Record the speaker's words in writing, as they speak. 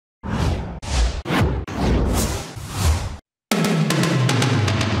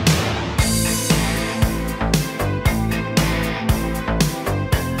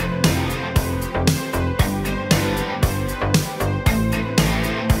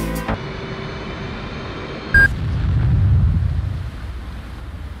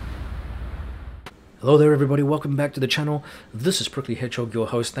Hello there everybody, welcome back to the channel. This is Prickly Hedgehog, your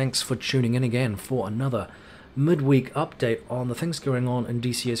host. Thanks for tuning in again for another midweek update on the things going on in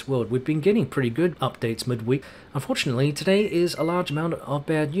DCS world. We've been getting pretty good updates midweek. Unfortunately, today is a large amount of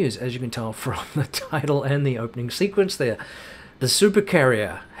bad news, as you can tell from the title and the opening sequence there. The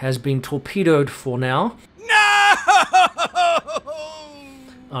SuperCarrier has been torpedoed for now. No!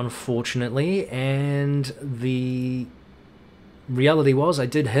 Unfortunately, and the reality was, I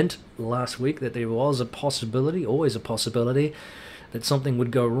did hint last week that there was a possibility, always a possibility, that something would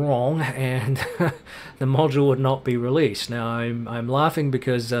go wrong and the module would not be released. Now I'm laughing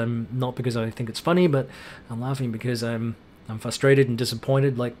because not because I think it's funny, but I'm laughing because I'm frustrated and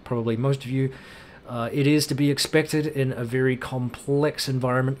disappointed, like probably most of you. It is to be expected in a very complex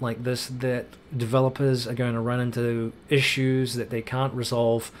environment like this that developers are going to run into issues that they can't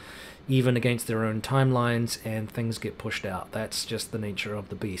resolve even against their own timelines, and things get pushed out. That's just the nature of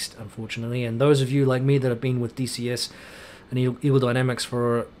the beast, unfortunately. And those of you like me that have been with DCS and Eagle Dynamics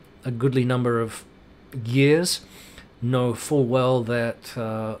for a goodly number of years know full well that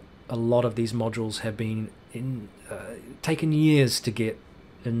a lot of these modules have been taken years to get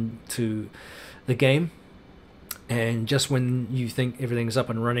into the game, and just when you think everything's up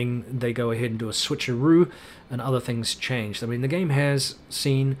and running, they go ahead and do a switcheroo and other things change. I mean, the game has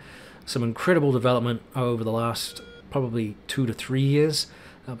seen some incredible development over the last probably 2 to 3 years,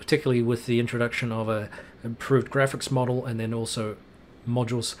 particularly with the introduction of a improved graphics model, and then also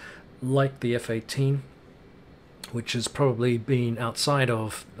modules like the F-18, which has probably been, outside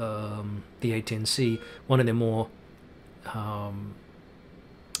of the A-10C, one of the more how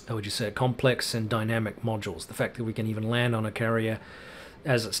would you say, complex and dynamic modules. The fact that we can even land on a carrier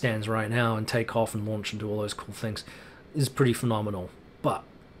as it stands right now and take off and launch and do all those cool things is pretty phenomenal. But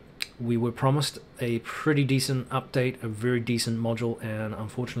we were promised a pretty decent update, a very decent module, and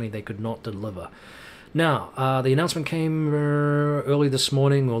unfortunately they could not deliver. Now, the announcement came early this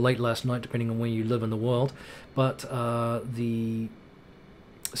morning or late last night, depending on where you live in the world, but the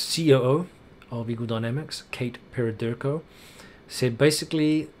COO of Eagle Dynamics, Kate Perederko, said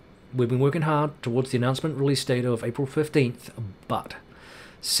basically, we've been working hard towards the announcement release date of April 15th, but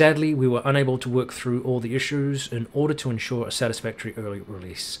sadly we were unable to work through all the issues in order to ensure a satisfactory early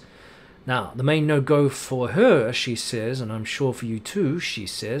release. Now, the main no-go for her, she says, and I'm sure for you too, she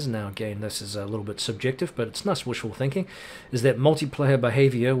says, now again this is a little bit subjective, but it's nice wishful thinking, is that multiplayer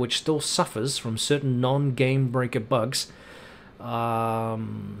behavior, which still suffers from certain non-game breaker bugs,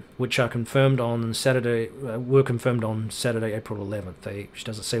 which are confirmed on Saturday, were confirmed on Saturday, April 11th. She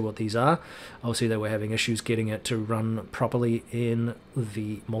doesn't say what these are. Obviously, they were having issues getting it to run properly in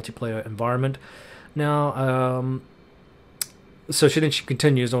the multiplayer environment. Now, so she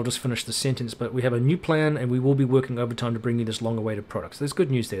continues, I'll just finish the sentence, but we have a new plan and we will be working overtime to bring you this long-awaited product. So there's good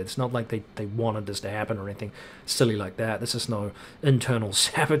news there. It's not like they wanted this to happen or anything silly like that. This is no internal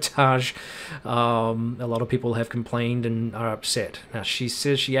sabotage. A lot of people have complained and are upset. Now, she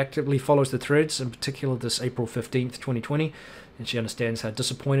says she actively follows the threads, in particular this April 15th, 2020, and she understands how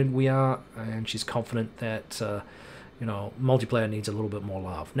disappointed we are, and she's confident that you know, multiplayer needs a little bit more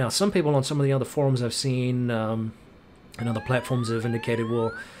love. Now, some people on some of the other forums I've seen and other platforms have indicated,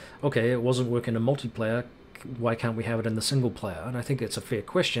 well, okay, it wasn't working in multiplayer, why can't we have it in the single player? And I think it's a fair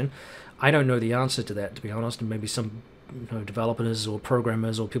question. I don't know the answer to that, to be honest, and maybe some developers or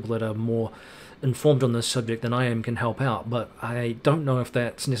programmers or people that are more informed on this subject than I am can help out, but I don't know if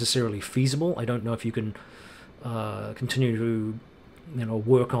that's necessarily feasible. I don't know if you can continue to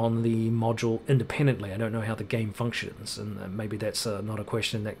work on the module independently. I don't know how the game functions, and maybe that's not a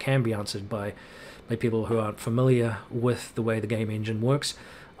question that can be answered by people who aren't familiar with the way the game engine works.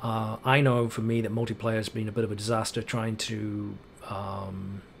 I know for me that multiplayer has been a bit of a disaster trying to,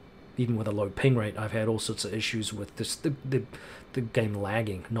 even with a low ping rate, I've had all sorts of issues with this, the game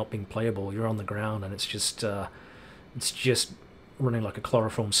lagging, not being playable. You're on the ground and it's just running like a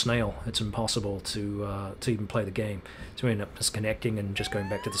chloroform snail. It's impossible to even play the game. So we end up disconnecting and just going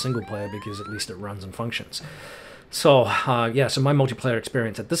back to the single player because at least it runs and functions. So, yeah, so my multiplayer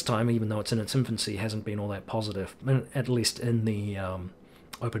experience at this time, even though it's in its infancy, hasn't been all that positive, at least in the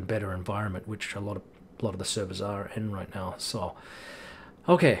open beta environment, which a lot of the servers are in right now. So,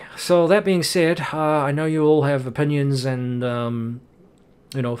 okay, so that being said, I know you all have opinions and,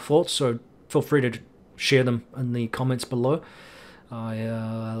 thoughts, so feel free to share them in the comments below.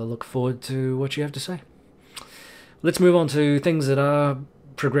 I look forward to what you have to say. Let's move on to things that are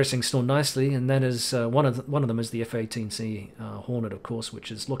progressing still nicely, and that is one of them is the F-18C Hornet, of course, which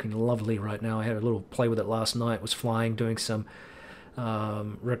is looking lovely right now. I had a little play with it last night. It was flying, doing some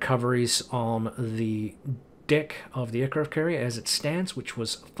recoveries on the deck of the aircraft carrier as it stands, which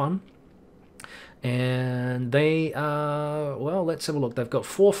was fun. And they well, let's have a look. They've got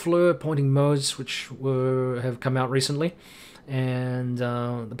 4 FLIR pointing modes which have come out recently, and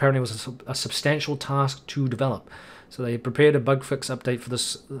apparently it was a substantial task to develop. So they prepared a bug fix update for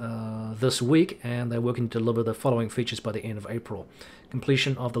this week, and they're working to deliver the following features by the end of April: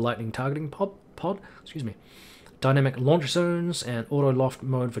 completion of the lightning targeting pod, dynamic launch zones and auto loft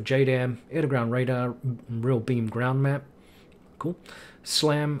mode for JDAM, air to ground radar, real beam ground map, cool,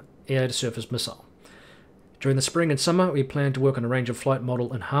 SLAM air to surface missile. During the spring and summer, we plan to work on a range of flight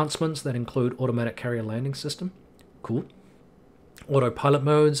model enhancements that include automatic carrier landing system, cool, autopilot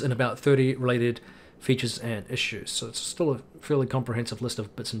modes, and about 30 related features and issues. So it's still a fairly comprehensive list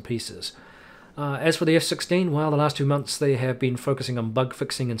of bits and pieces. As for the F-16, well, the last 2 months they have been focusing on bug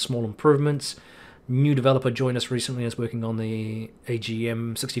fixing and small improvements. New developer joined us recently is working on the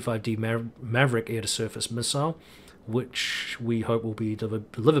AGM-65D Maverick air-to-surface missile, which we hope will be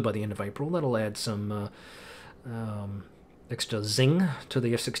delivered by the end of April. That'll add some extra zing to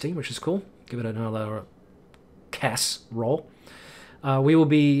the F-16, which is cool. Give it another CAS roll. We will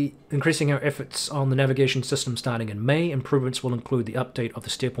be increasing our efforts on the navigation system starting in May. Improvements will include the update of the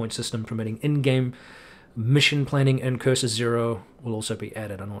steer point system permitting in-game mission planning, and Cursor 0 will also be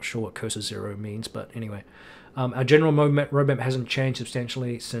added. I'm not sure what Cursor 0 means, but anyway. Our general roadmap hasn't changed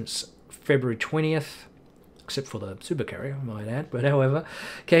substantially since February 20th, except for the SuperCarrier, I might add. But however,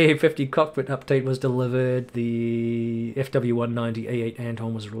 KA-50 cockpit update was delivered. The FW-190 A8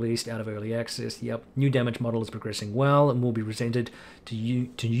 Anton was released out of early access. Yep, new damage model is progressing well and will be presented to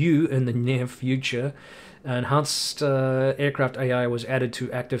you in the near future. Enhanced aircraft AI was added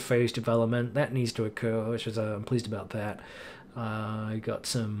to active phase development. That needs to occur, which is I'm pleased about that. I had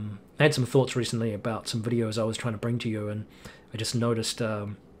some thoughts recently about some videos I was trying to bring to you, and I just noticed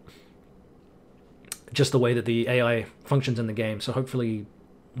just the way that the AI functions in the game. So hopefully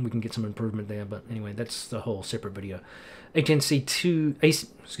we can get some improvement there. But anyway, that's the whole separate video.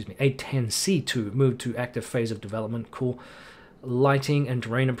 A10C2 moved to active phase of development. Cool. Lighting and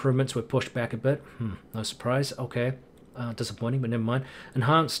terrain improvements were pushed back a bit. No surprise. Okay. Disappointing, but never mind.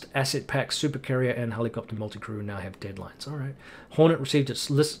 Enhanced asset packs, SuperCarrier, and helicopter multi-crew now have deadlines. All right. Hornet received its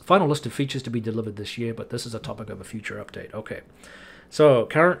final list of features to be delivered this year, but this is a topic of a future update. Okay. So,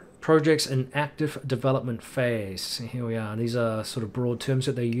 current projects in active development phase. Here we are. These are sort of broad terms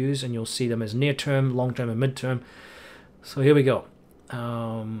that they use, and you'll see them as near-term, long-term, and mid-term. So here we go.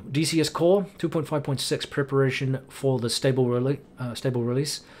 DCS Core 2.5.6 preparation for the stable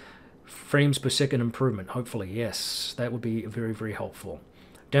release. Frames per second improvement, hopefully, yes. That would be very, very helpful.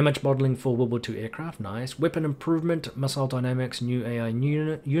 Damage modeling for World War II aircraft, nice. Weapon improvement, missile dynamics, new AI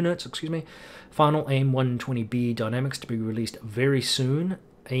units, Final AIM-120B dynamics to be released very soon.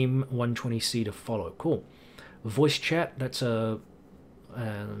 AIM-120C to follow, cool. Voice chat, that's going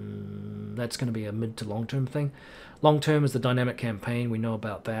to be a mid to long-term thing. Long-term is the dynamic campaign, we know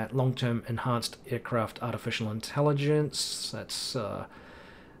about that. Long-term enhanced aircraft artificial intelligence,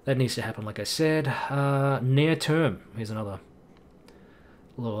 that needs to happen, like I said. Near-term, here's another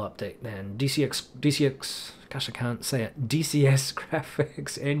little update then. DCX, gosh, I can't say it. DCS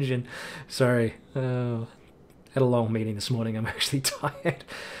graphics engine. Sorry. Had a long meeting this morning. I'm actually tired.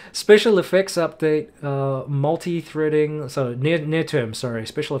 Special effects update. Multi-threading. So near-term, sorry.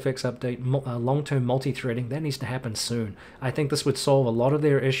 Special effects update. Long-term multi-threading. That needs to happen soon. I think this would solve a lot of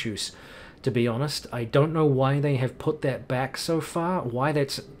their issues, to be honest. I don't know why they have put that back so far. Why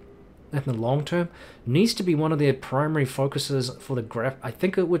that's in the long term. Needs to be one of their primary focuses for the graph. I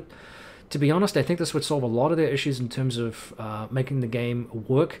think it would, to be honest, I think this would solve a lot of their issues in terms of making the game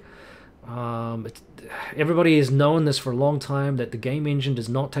work. Everybody has known this for a long time, that the game engine does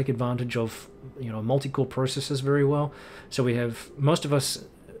not take advantage of multi-core processors very well. So we have, most of us,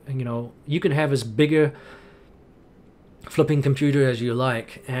 you can have as big a flipping computer as you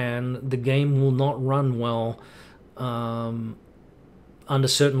like, and the game will not run well under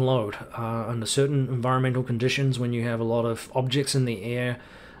certain load, under certain environmental conditions, when you have a lot of objects in the air,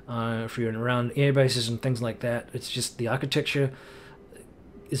 if you're around air bases and things like that. It's just the architecture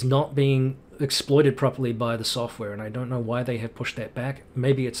is not being exploited properly by the software, and I don't know why they have pushed that back.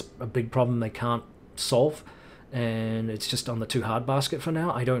 Maybe it's a big problem they can't solve, and it's just on the too hard basket for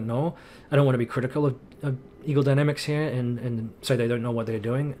now. I don't know. I don't want to be critical of Eagle Dynamics here and say they don't know what they're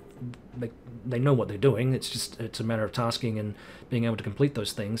doing. They know what they're doing. It's a matter of tasking and being able to complete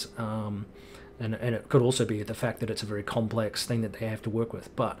those things. And it could also be the fact that it's a very complex thing that they have to work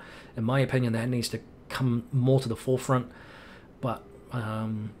with. But in my opinion, that needs to come more to the forefront. But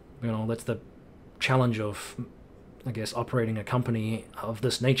that's the challenge of, I guess, operating a company of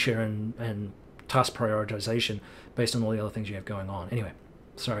this nature and task prioritization based on all the other things you have going on. Anyway,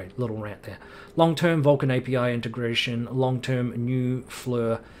 Sorry, little rant there. Long-term Vulkan API integration, long-term new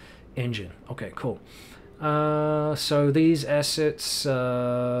Fleur engine. Okay, cool. So these assets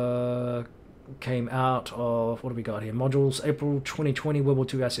came out of, what do we got here? Modules, April 2020, World War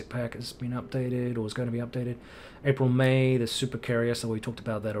II asset pack has been updated, or is going to be updated. April, May, the SuperCarrier, so we talked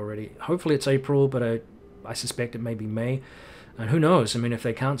about that already. Hopefully it's April, but I suspect it may be May. And who knows? I mean, if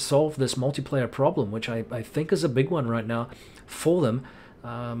they can't solve this multiplayer problem, which I think is a big one right now for them,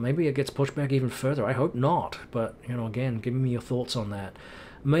 maybe it gets pushed back even further. I hope not, but, you know, again, give me your thoughts on that.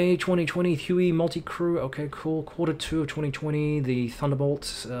 May 2020, Huey multi-crew, okay, cool. Quarter 2 of 2020, the Thunderbolt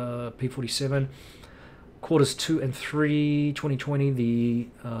P-47. Quarters 2 and 3, 2020, the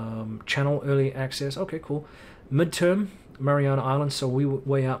Channel Early Access, okay, cool. Midterm, Mariana Islands, so we were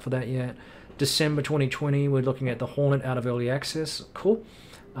way out for that yet. December 2020, we're looking at the Hornet out of Early Access, cool.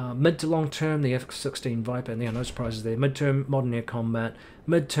 Mid to long term, the F-16 Viper, and yeah, no surprises there. Midterm, Modern Air Combat.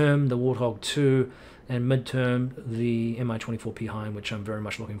 Midterm, the Warthog 2. And midterm, the Mi-24P Hind, which I'm very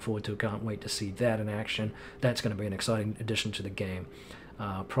much looking forward to. Can't wait to see that in action. That's going to be an exciting addition to the game.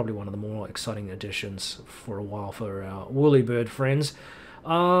 Probably one of the more exciting additions for a while for our Woolly Bird friends.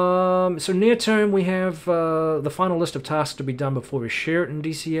 So near term, we have the final list of tasks to be done before we share it in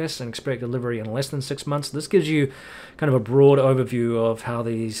DCS and expect delivery in less than 6 months. This gives you kind of a broad overview of how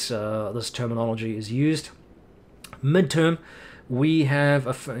these this terminology is used. Midterm, we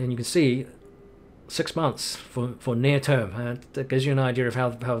have, and you can see, 6 months for near term. That gives you an idea of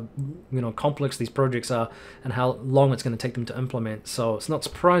how complex these projects are and how long it's going to take them to implement. So it's not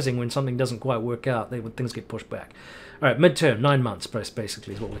surprising when something doesn't quite work out, things get pushed back. All right, midterm, 9 months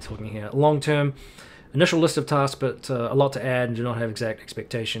basically is what we're talking here. Long term, initial list of tasks, but a lot to add and do not have exact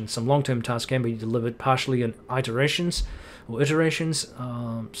expectations. Some long-term tasks can be delivered partially in iterations.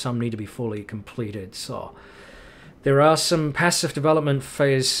 Some need to be fully completed. So there are some passive development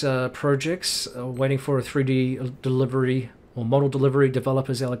phase projects waiting for a 3D delivery or model delivery,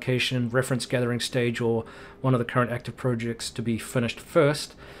 developers allocation, reference gathering stage, or one of the current active projects to be finished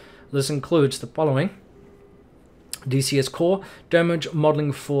first. This includes the following: DCS core, damage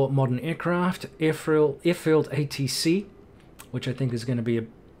modeling for modern aircraft, airfield ATC, which I think is going to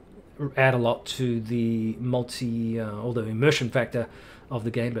add a lot to the or the immersion factor of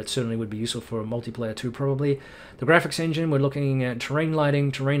the game, but certainly would be useful for a multiplayer too, probably. The graphics engine, we're looking at terrain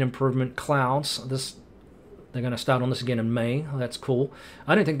lighting, terrain improvement, clouds. They're going to start on this again in May. That's cool.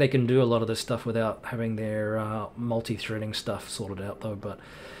 I don't think they can do a lot of this stuff without having their multi-threading stuff sorted out, though, but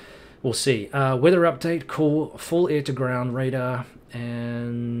we'll see. Weather update, cool. Full air-to-ground radar,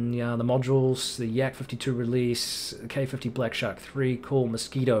 and yeah, the modules, the Yak 52 release, K50 Black Shark 3, cool.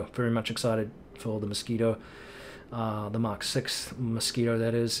 Mosquito, very much excited for the Mosquito. The Mark 6 Mosquito,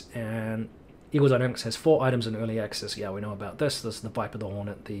 that is. And Eagle Dynamics has 4 items in early access. Yeah, we know about this. This is the Viper, the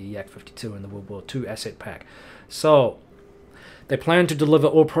Hornet, the Yak 52, and the World War II asset pack. So they plan to deliver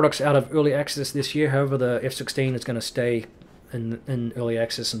all products out of early access this year. However, the F-16 is going to stay in early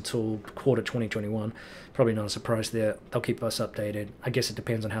access until quarter 2021. Probably not a surprise there. They'll keep us updated. I guess it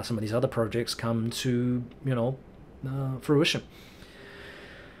depends on how some of these other projects come to, fruition.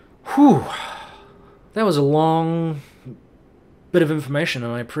 Whew. That was a long bit of information,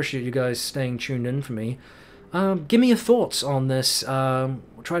 and I appreciate you guys staying tuned in for me. Give me your thoughts on this.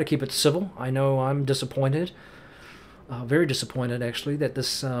 We'll try to keep it civil. I know I'm disappointed, very disappointed actually, that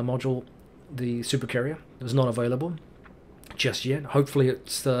this module, the SuperCarrier, is not available just yet. Hopefully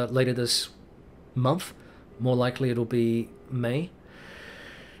it's later this month. More likely it'll be May.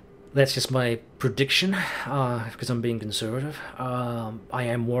 That's just my prediction, because I'm being conservative. I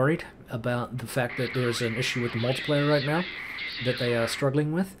am worried about the fact that there's an issue with the multiplayer right now that they are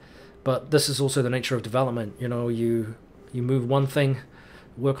struggling with. But this is also the nature of development. You move one thing,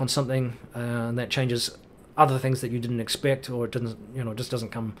 work on something, and that changes other things that you didn't expect, or it didn't, just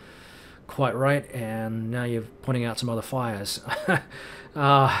doesn't come quite right, and now you're pointing out some other fires.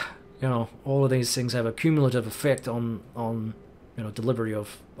 All of these things have a cumulative effect on delivery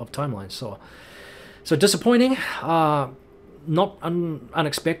of timelines. So disappointing, not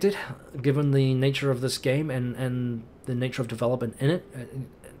unexpected, given the nature of this game and the nature of development in it,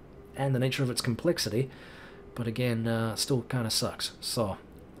 and the nature of its complexity. But again, still kind of sucks. So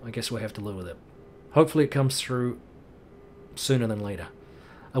I guess we have to live with it. Hopefully it comes through sooner than later.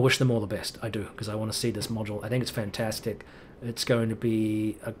 I wish them all the best. I do, because I want to see this module. I think it's fantastic. It's going to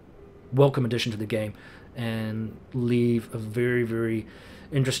be a welcome addition to the game and leave a very, very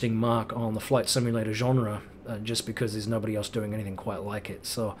interesting mark on the flight simulator genre, just because there's nobody else doing anything quite like it.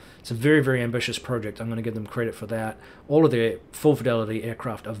 So it's a very, very ambitious project. I'm going to give them credit for that. All of their full fidelity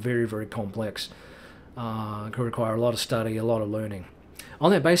aircraft are very, very complex. Could require a lot of study, a lot of learning.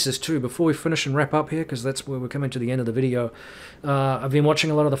 On that basis too, before we finish and wrap up here, because that's where we're coming to the end of the video, I've been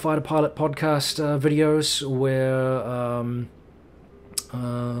watching a lot of the Fighter Pilot podcast videos where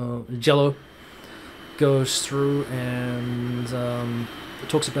Jello goes through and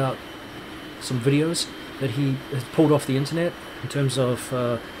talks about some videos that he has pulled off the internet in terms of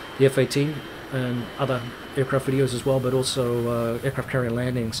the F-18 and other aircraft videos as well, but also aircraft carrier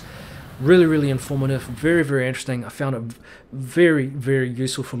landings. Really, really informative, very, very interesting. I found it very, very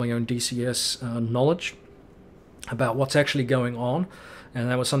useful for my own DCS knowledge about what's actually going on. And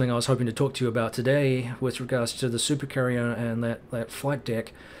that was something I was hoping to talk to you about today with regards to the SuperCarrier and that flight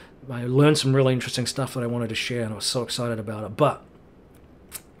deck. I learned some really interesting stuff that I wanted to share, and I was so excited about it. But,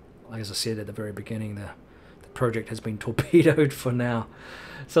 like as I said at the very beginning, the project has been torpedoed for now.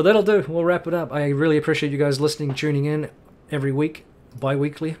 So that'll do. We'll wrap it up. I really appreciate you guys listening, tuning in every week,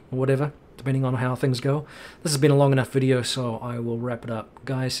 bi-weekly, or whatever, depending on how things go. This has been a long enough video, so I will wrap it up.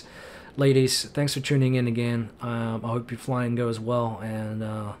 Guys, ladies, thanks for tuning in again. I hope your flying goes well,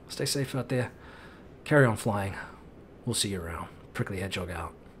 and stay safe out there. Carry on flying. We'll see you around. Prickly Hedgehog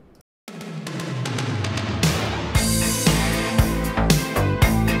out.